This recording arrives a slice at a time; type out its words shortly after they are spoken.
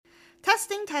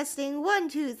Testing, testing. 1,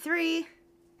 2, 3.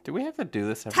 Do we have to do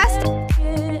this every Testing.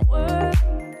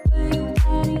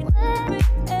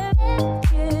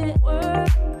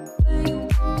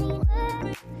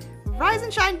 Rise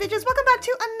and shine, bitches. Welcome back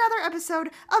to another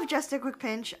episode of Just a Quick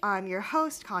Pinch. I'm your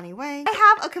host, Connie Wang.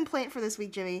 I have a complaint for this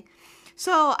week, Jimmy.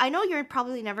 So, I know you're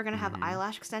probably never going to have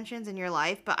eyelash extensions in your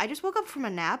life, but I just woke up from a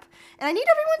nap, and I need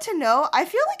everyone to know I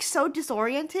feel, so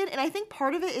disoriented, and I think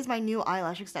part of it is my new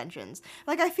eyelash extensions.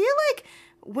 I feel like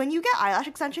when you get eyelash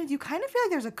extensions, you kind of feel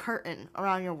like there's a curtain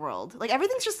around your world.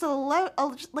 Everything's just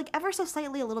ever so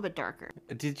slightly a little bit darker.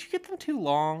 Did you get them too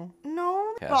long?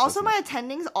 No. Yeah, but also my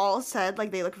attendings all said,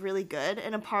 they look really good,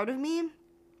 and a part of me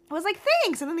was like,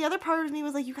 thanks, and then the other part of me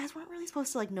was like, you guys weren't really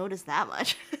supposed to, notice that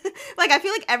much. I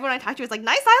feel like everyone I talked to was like,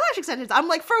 nice eyelash extensions. I'm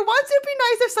like, for once, it'd be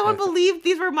nice if someone believed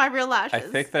these were my real lashes. I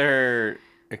think they're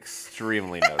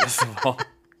extremely noticeable.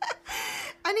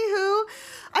 Anywho,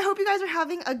 I hope you guys are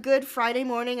having a good Friday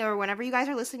morning or whenever you guys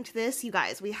are listening to this. You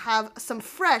guys, we have some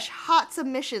fresh, hot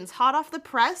submissions, hot off the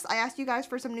press. I asked you guys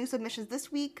for some new submissions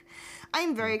this week. I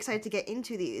am very excited to get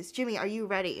into these. Jimmy, are you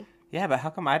ready? Yeah, but how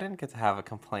come I didn't get to have a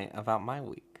complaint about my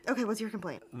week? Okay, what's your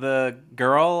complaint? The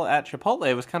girl at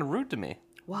Chipotle was kind of rude to me.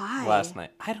 Why? Last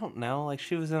night. I don't know.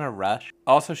 She was in a rush.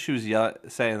 Also, she was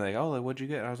saying, what'd you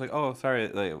get? And I was like, oh, sorry.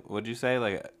 What'd you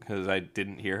say? Because I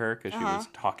didn't hear her because she was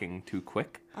talking too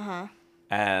quick. Uh-huh.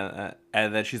 And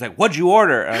then she's like, what'd you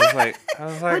order? And I was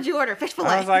like, what'd you order? Fish fillet.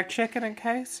 I was like, chicken and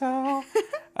queso.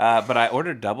 But I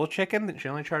ordered double chicken. She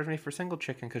only charged me for single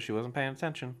chicken because she wasn't paying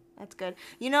attention. That's good.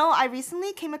 I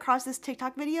recently came across this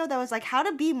TikTok video that was how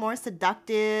to be more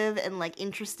seductive and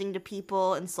interesting to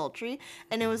people and sultry.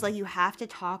 And it was you have to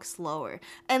talk slower.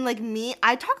 And me,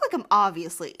 I talk I'm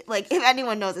obviously, if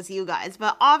anyone knows, it's you guys.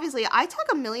 But obviously, I talk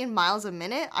a million miles a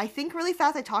minute. I think really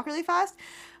fast. I talk really fast.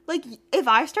 If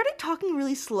I started talking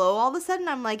really slow all of a sudden,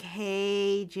 I'm like,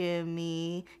 hey,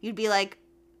 Jimmy, you'd be like,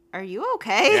 are you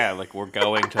okay? Yeah, we're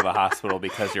going to the hospital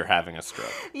because you're having a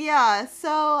stroke. Yeah, so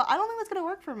I don't think that's going to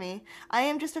work for me. I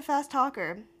am just a fast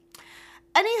talker.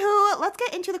 Anywho, let's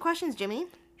get into the questions, Jimmy.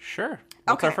 Sure.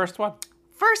 What's our first one?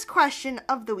 First question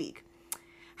of the week.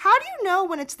 How do you know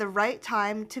when it's the right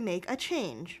time to make a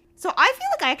change? So I feel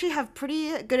I actually have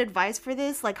pretty good advice for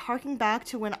this, harking back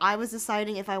to when I was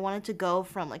deciding if I wanted to go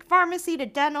from pharmacy to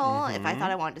dental, if I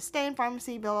thought I wanted to stay in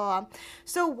pharmacy, blah, blah, blah.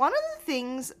 So one of the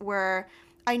things where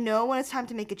I know when it's time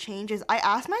to make a change is I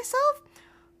ask myself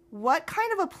what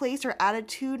kind of a place or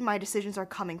attitude my decisions are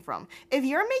coming from. If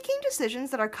you're making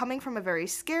decisions that are coming from a very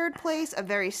scared place, a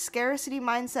very scarcity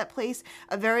mindset place,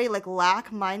 a very lack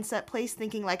mindset place,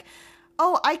 thinking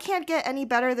oh, I can't get any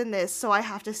better than this, so I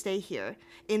have to stay here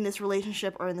in this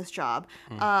relationship or in this job.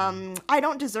 I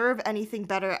don't deserve anything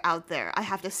better out there. I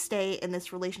have to stay in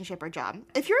this relationship or job.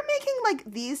 If you're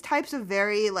making these types of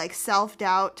very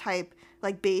self-doubt type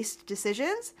based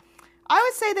decisions, I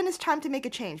would say then it's time to make a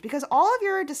change, because all of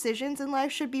your decisions in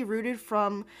life should be rooted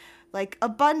from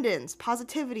abundance,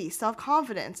 positivity,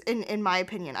 self-confidence, in my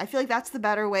opinion. I feel that's the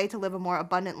better way to live a more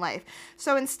abundant life.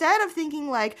 So instead of thinking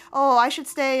oh, I should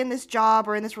stay in this job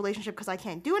or in this relationship because I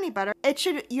can't do any better,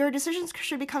 your decisions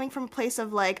should be coming from a place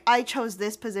of I chose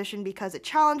this position because it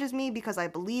challenges me, because I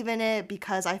believe in it,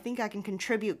 because I think I can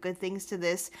contribute good things to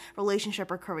this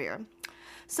relationship or career.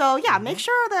 So yeah, make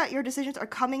sure that your decisions are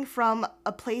coming from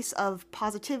a place of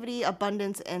positivity,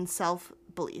 abundance, and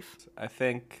self-belief. I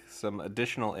think some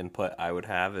additional input I would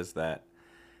have is that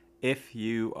if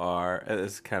you are,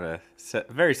 it's kind of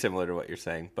very similar to what you're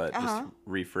saying, but just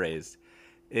rephrased,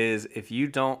 is if you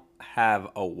don't have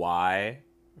a why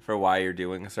for why you're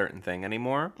doing a certain thing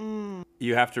anymore,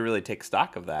 you have to really take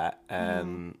stock of that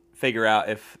and figure out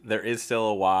if there is still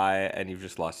a why and you've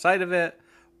just lost sight of it.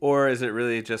 Or is it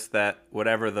really just that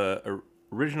whatever the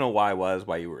original why was,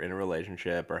 why you were in a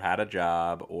relationship or had a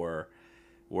job or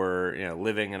were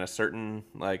living in a certain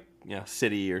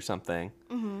city or something?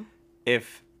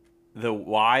 If the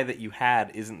why that you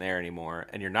had isn't there anymore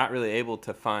and you're not really able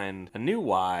to find a new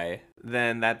why,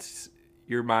 then that's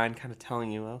your mind kind of telling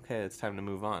you, okay, it's time to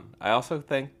move on. I also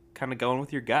think kind of going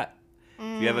with your gut.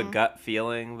 If you have a gut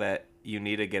feeling that you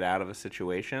need to get out of a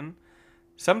situation,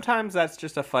 sometimes that's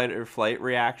just a fight or flight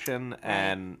reaction,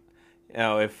 and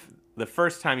if the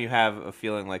first time you have a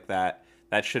feeling like that,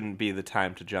 that shouldn't be the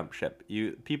time to jump ship.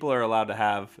 People are allowed to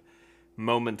have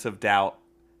moments of doubt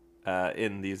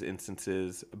in these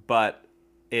instances, but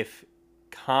if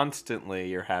constantly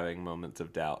you're having moments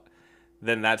of doubt,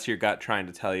 then that's your gut trying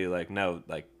to tell you no,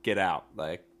 get out,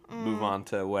 move on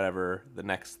to whatever the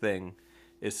next thing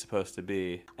is supposed to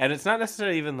be. And it's not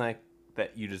necessarily even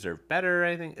that you deserve better or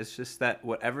anything. It's just that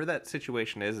whatever that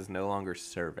situation is no longer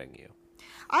serving you.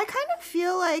 I kind of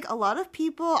feel like a lot of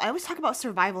people, I always talk about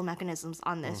survival mechanisms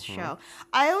on this show.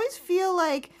 I always feel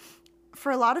like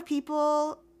for a lot of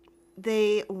people,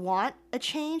 they want a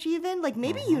change even. Like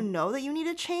maybe you know that you need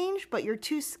a change, but you're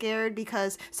too scared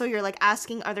so you're like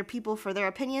asking other people for their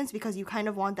opinions because you kind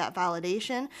of want that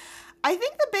validation. I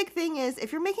think the big thing is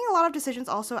if you're making a lot of decisions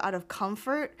also out of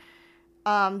comfort,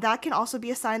 that can also be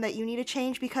a sign that you need a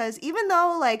change, because even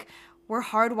though like we're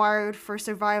hardwired for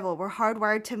survival, we're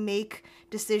hardwired to make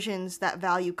decisions that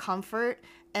value comfort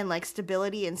and like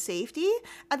stability and safety.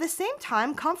 At the same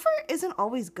time, comfort isn't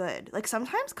always good. Like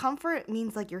sometimes comfort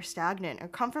means like you're stagnant, or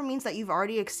comfort means that you've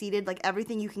already exceeded like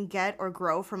everything you can get or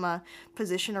grow from a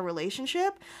position or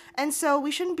relationship. And so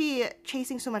we shouldn't be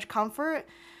chasing so much comfort.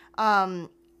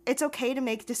 It's okay to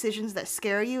make decisions that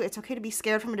scare you. It's okay to be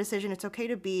scared from a decision. It's okay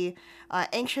to be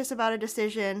anxious about a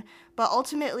decision, but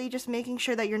ultimately just making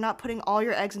sure that you're not putting all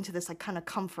your eggs into this like kind of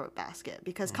comfort basket,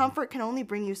 because comfort can only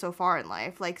bring you so far in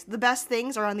life. Like the best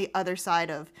things are on the other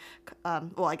side of,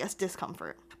 I guess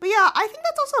discomfort. But yeah, I think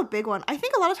that's also a big one. I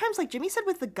think a lot of times, like Jimmy said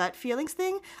with the gut feelings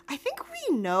thing, I think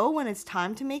we know when it's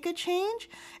time to make a change.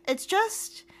 It's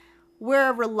just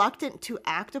we're reluctant to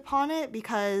act upon it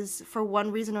because for one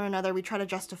reason or another, we try to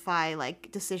justify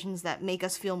like decisions that make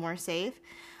us feel more safe.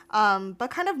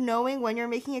 But kind of knowing when you're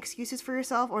making excuses for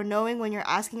yourself, or knowing when you're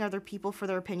asking other people for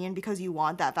their opinion because you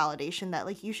want that validation that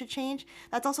like you should change,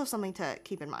 that's also something to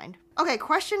keep in mind. Okay,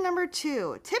 question number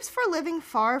 2. Tips for living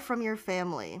far from your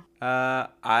family.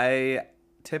 I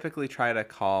typically try to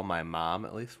call my mom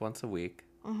at least once a week.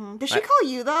 Does she call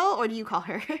you though, or do you call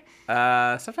her?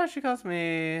 Sometimes she calls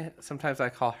me. Sometimes I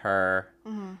call her.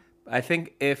 I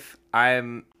think if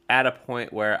I'm at a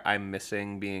point where I'm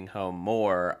missing being home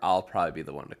more, I'll probably be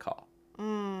the one to call.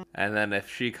 And then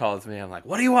if she calls me, I'm like,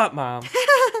 "What do you want, Mom?"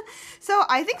 So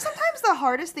I think sometimes the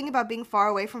hardest thing about being far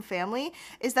away from family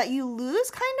is that you lose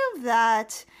kind of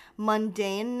that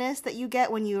mundaneness that you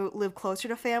get when you live closer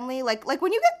to family. Like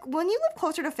when you live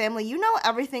closer to family, you know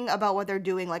everything about what they're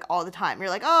doing like all the time. You're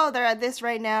like, oh, they're at this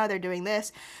right now, they're doing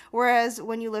this. Whereas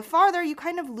when you live farther, you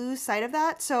kind of lose sight of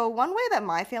that. So one way that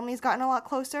my family's gotten a lot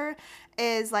closer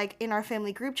is like in our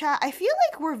family group chat. I feel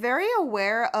like we're very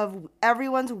aware of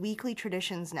everyone's weekly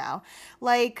traditions now.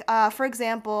 Like for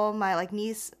example, my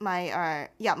niece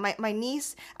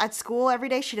at school every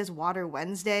day, she does water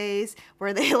Wednesdays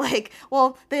where they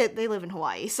they live in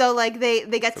Hawaii, so like they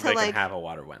get to can have a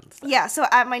water Wednesday. Yeah, so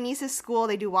at my niece's school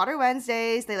they do water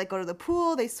Wednesdays. They like go to the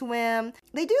pool, they swim,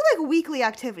 they do like weekly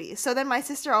activities. So then my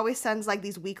sister always sends like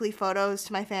these weekly photos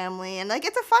to my family, and like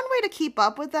it's a fun way to keep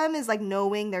up with them, is like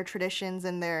knowing their traditions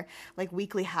and their like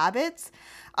weekly habits.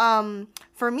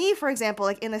 For me, for example,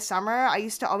 like in the summer, I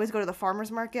used to always go to the farmer's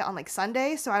market on like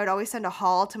Sunday, so I would always send a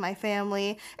haul to my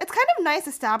family. It's kind of nice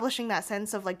establishing that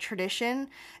sense of like tradition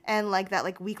and like that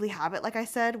like weekly habit, like I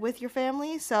said, with your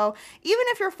family. So even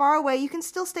if you're far away, you can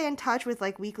still stay in touch with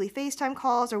like weekly FaceTime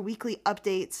calls or weekly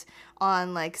updates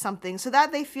on like something, so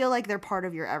that they feel like they're part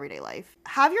of your everyday life.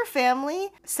 Have your family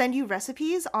send you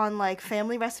recipes on like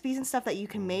family recipes and stuff that you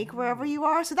can make wherever you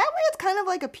are, so that way it's kind of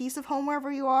like a piece of home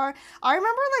wherever you are. I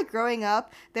remember like growing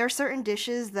up, there are certain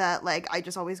dishes that like I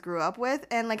just always grew up with,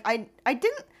 and like I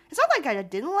didn't, it's not like I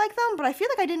didn't like them, but I feel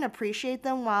like I didn't appreciate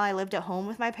them while I lived at home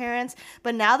with my parents.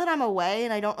 But now that I'm away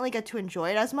and I don't really get to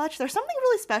enjoy it as much, there's something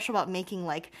really special about making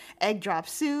like egg drop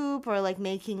soup, or like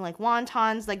making like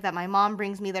wontons like that my mom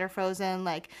brings me that are frozen.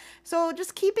 Like, so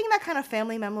just keeping that kind of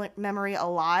family memory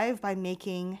alive by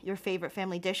making your favorite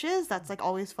family dishes, that's like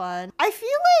always fun. I feel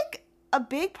like a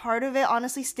big part of it,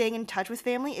 honestly, staying in touch with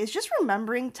family is just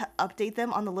remembering to update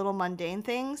them on the little mundane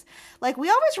things. Like, we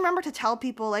always remember to tell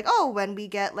people, like, oh, when we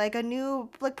get, like, a new,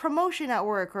 like, promotion at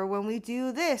work, or when we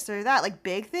do this or that, like,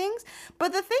 big things.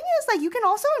 But the thing is, like, you can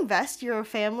also invest your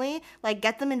family, like,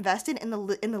 get them invested in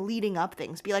the leading up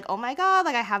things. Be like, oh my god,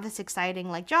 like, I have this exciting,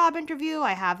 like, job interview,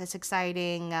 I have this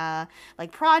exciting,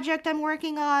 like, project I'm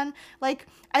working on. Like,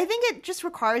 I think it just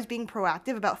requires being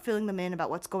proactive about filling them in about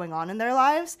what's going on in their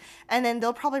lives, and then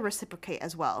they'll probably reciprocate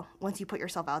as well once you put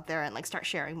yourself out there and like start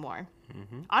sharing more.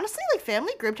 Honestly, like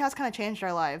family group chats kind of changed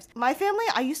our lives. My family,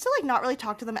 I used to like not really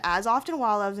talk to them as often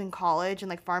while I was in college and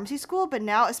like pharmacy school, but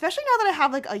now, especially now that I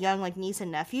have like a young like niece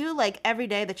and nephew, like every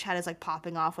day the chat is like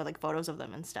popping off with like photos of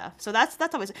them and stuff. So that's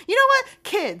always, you know what?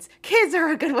 Kids are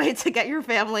a good way to get your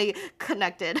family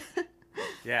connected.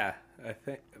 Yeah. I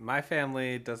think my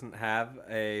family doesn't have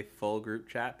a full group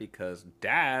chat because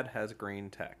Dad has green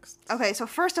text. Okay, so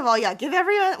first of all, yeah, give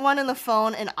everyone in the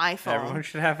phone an iPhone. Everyone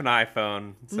should have an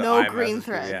iPhone. So no green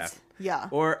threads. Yeah.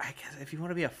 Or I guess if you want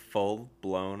to be a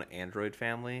full-blown Android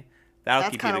family, That'll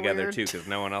That's keep you together weird. too, because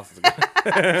no one else is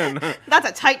gonna. That's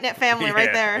a tight-knit family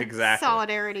right there. Exactly.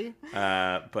 Solidarity.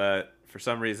 But for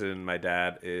some reason, my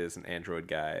dad is an Android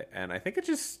guy, and I think it's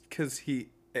just because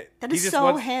That is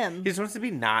so him. He just wants to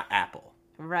be not Apple.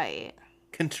 Right.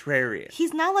 Contrarian.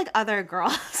 He's not like other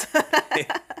girls.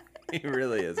 He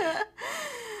really is.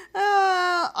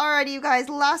 Alrighty, you guys.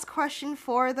 Last question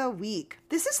for the week.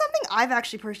 This is something I've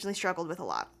actually personally struggled with a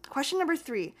lot. Question number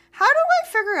 3. How do I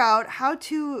figure out how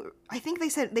to... I think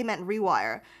they meant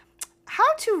rewire.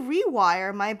 How to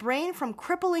rewire my brain from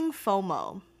crippling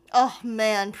FOMO. Oh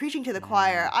man, preaching to the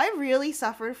choir. I really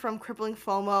suffered from crippling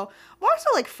FOMO. More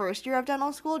so like first year of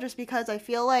dental school, just because I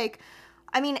feel like...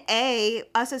 I mean,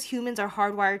 us as humans are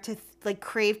hardwired to like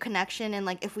crave connection, and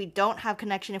like if we don't have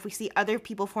connection, if we see other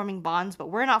people forming bonds but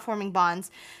we're not forming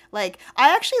bonds, like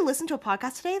I actually listened to a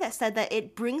podcast today that said that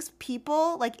it brings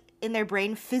people like in their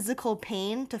brain physical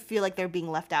pain to feel like they're being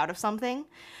left out of something,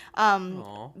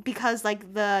 because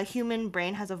like the human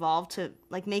brain has evolved to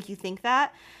like make you think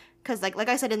that, because like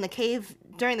I said in the cave,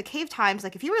 during the cave times,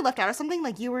 like if you were left out of something,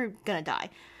 like you were gonna die.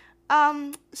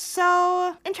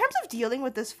 So in terms of dealing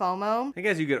with this FOMO, I think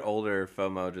as you get older,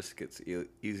 FOMO just gets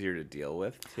easier to deal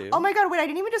with too. Oh my god, wait, I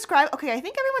didn't even describe... Okay, I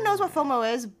think everyone knows what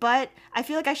FOMO is, but I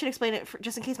feel like I should explain it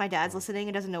just in case my dad's listening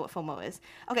and doesn't know what FOMO is.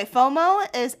 Okay,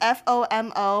 FOMO is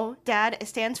FOMO. Dad, it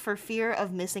stands for fear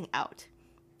of missing out.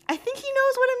 I think he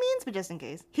knows what it means, but just in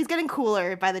case. He's getting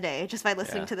cooler by the day just by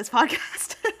listening to this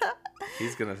podcast.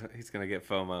 He's gonna get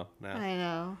FOMO now. I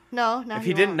know. No, if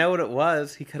he didn't know what it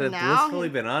was, he could have Now blissfully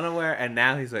been unaware, and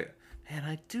now he's like, man,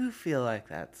 I do feel like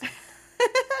that.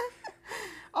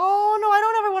 Oh no, I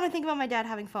don't ever want to think about my dad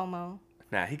having FOMO.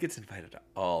 Nah, he gets invited to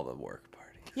all the work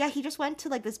parties. Yeah, he just went to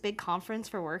like this big conference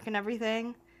for work and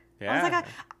everything. Yeah. I was like,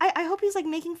 I hope he's like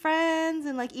making friends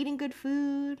and like eating good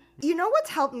food. You know what's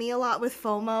helped me a lot with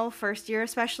FOMO first year,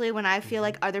 especially when I feel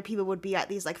like other people would be at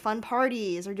these like fun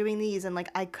parties or doing these and like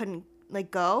I couldn't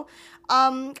like go.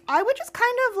 I would just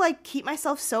kind of like keep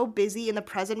myself so busy in the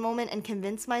present moment and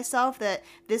convince myself that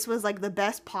this was like the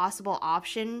best possible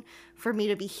option for me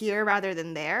to be here rather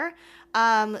than there.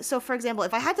 So for example,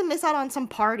 if I had to miss out on some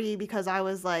party because I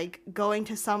was like going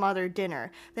to some other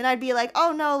dinner, then I'd be like,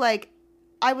 oh no, like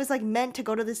I was like meant to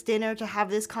go to this dinner to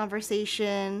have this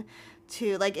conversation,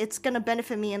 to like it's gonna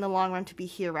benefit me in the long run to be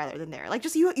here rather than there. Like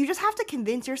just you just have to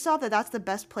convince yourself that that's the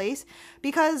best place,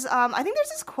 because I think there's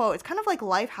this quote, it's kind of like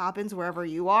life happens wherever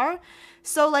you are.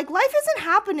 So like life isn't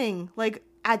happening like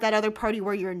at that other party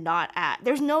where you're not at.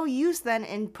 There's no use then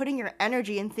in putting your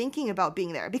energy and thinking about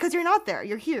being there, because you're not there,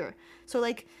 you're here. So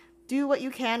like do what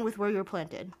you can with where you're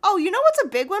planted. Oh, you know what's a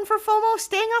big one for FOMO?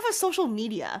 Staying off of social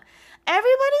media.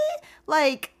 Everybody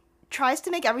like tries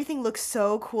to make everything look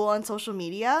so cool on social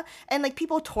media, and like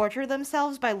people torture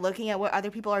themselves by looking at what other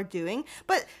people are doing,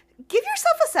 but give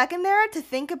yourself a second there to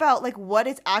think about like what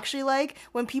it's actually like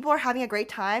when people are having a great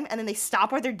time and then they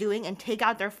stop what they're doing and take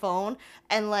out their phone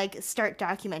and like start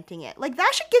documenting it. Like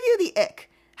that should give you the ick.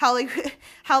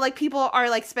 How people are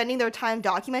like spending their time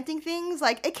documenting things.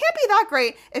 Like it can't be that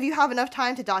great if you have enough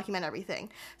time to document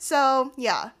everything. So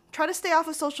yeah, try to stay off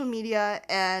of social media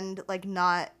and like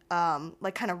not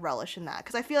like kind of relish in that,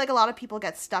 because I feel like a lot of people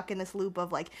get stuck in this loop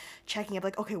of like checking up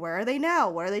like, okay, where are they now,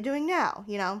 what are they doing now,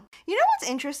 you know what's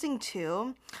interesting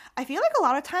too? I feel like a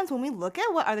lot of times when we look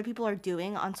at what other people are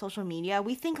doing on social media,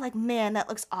 we think like, man, that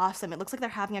looks awesome, it looks like they're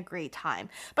having a great time.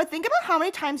 But think about how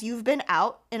many times you've been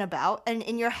out and about and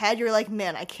in your head you're like,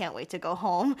 man, I can't wait to go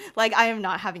home, like I am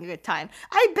not having a good time.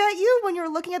 I bet you when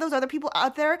you're looking at those other people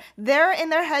out there, they're in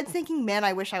their heads thinking, man,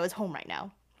 I wish I was home right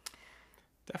now.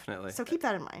 Definitely. So keep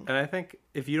that in mind. And I think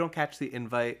if you don't catch the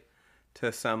invite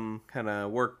to some kind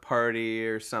of work party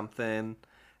or something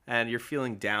and you're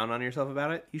feeling down on yourself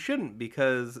about it, you shouldn't,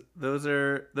 because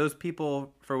those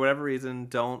people for whatever reason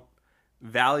don't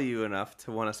value enough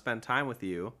to want to spend time with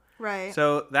you. Right.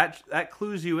 So that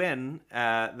clues you in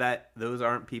that those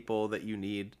aren't people that you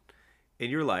need in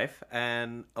your life,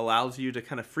 and allows you to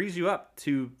kind of freeze you up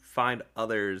to find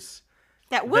others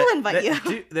that will invite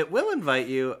you. That will invite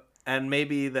you. And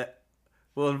maybe that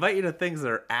will invite you to things that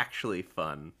are actually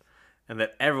fun and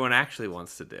that everyone actually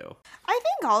wants to do. I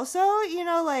think also,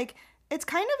 like, it's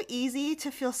kind of easy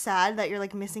to feel sad that you're,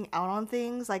 like, missing out on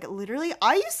things. Like, literally,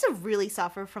 I used to really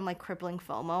suffer from, like, crippling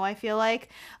FOMO, I feel like,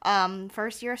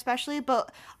 first year especially.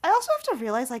 But I also have to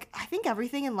realize, like, I think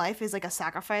everything in life is, like, a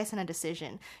sacrifice and a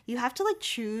decision. You have to, like,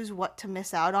 choose what to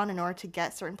miss out on in order to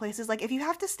get certain places. Like, if you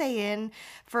have to stay in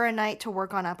for a night to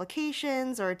work on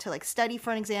applications or to, like, study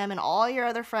for an exam and all your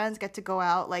other friends get to go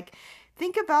out, like,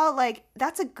 think about, like,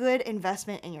 that's a good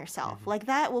investment in yourself. Mm-hmm. Like,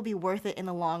 that will be worth it in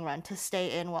the long run to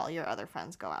stay in while your other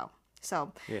friends go out.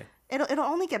 So, yeah. It'll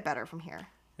only get better from here.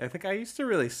 I think I used to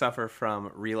really suffer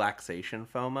from relaxation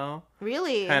FOMO.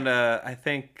 Really? Kind of, I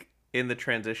think in the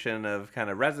transition of kind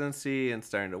of residency and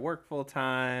starting to work full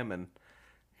time and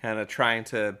kind of trying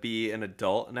to be an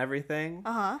adult and everything.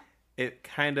 It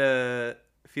kind of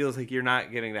feels like you're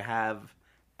not getting to have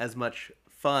as much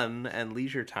fun and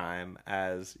leisure time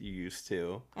as you used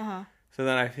to. So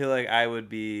then I feel like I would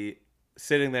be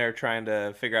sitting there trying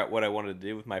to figure out what I wanted to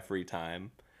do with my free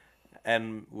time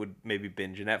and would maybe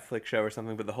binge a Netflix show or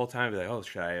something. But the whole time I'd be like, oh,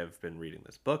 should I have been reading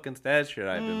this book instead? Should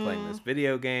I have been playing this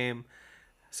video game?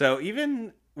 So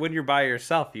even when you're by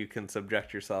yourself, you can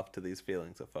subject yourself to these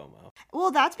feelings of FOMO.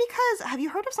 Well, that's because, have you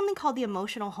heard of something called the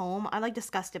emotional home? I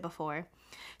discussed it before.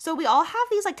 So we all have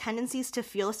these tendencies to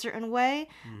feel a certain way.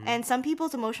 And some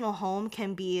people's emotional home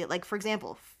can be for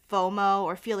example, FOMO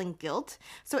or feeling guilt.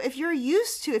 So if you're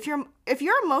used to, if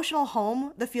your emotional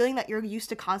home, the feeling that you're used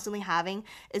to constantly having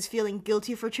is feeling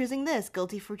guilty for choosing this,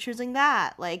 guilty for choosing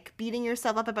that, beating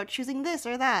yourself up about choosing this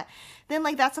or that, then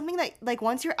that's something that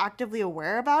once you're actively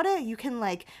aware about it, you can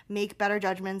make better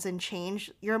judgments and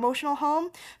change your emotional home.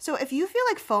 So if you feel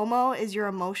like FOMO is your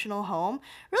emotional home,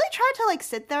 really try to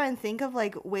sit there and think of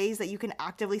ways that you can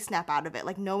actively snap out of it,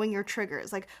 knowing your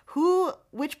triggers,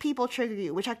 which people trigger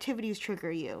you, which activities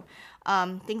trigger you.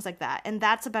 Things like that. And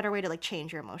that's a better way to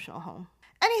change your emotional home.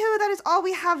 Anywho, that is all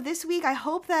we have this week. I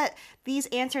hope that these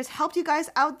answers helped you guys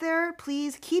out there.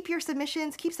 Please keep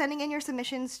sending in your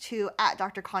submissions to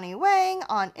 @drconniewang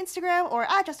on Instagram or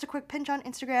 @justaquickpinch on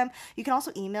Instagram. You can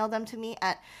also email them to me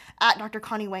at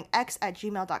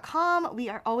drconniewangx@gmail.com. We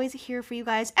are always here for you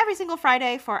guys every single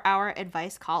Friday for our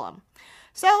advice column.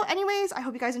 So anyways, I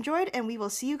hope you guys enjoyed and we will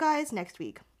see you guys next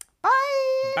week.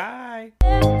 Bye! Bye!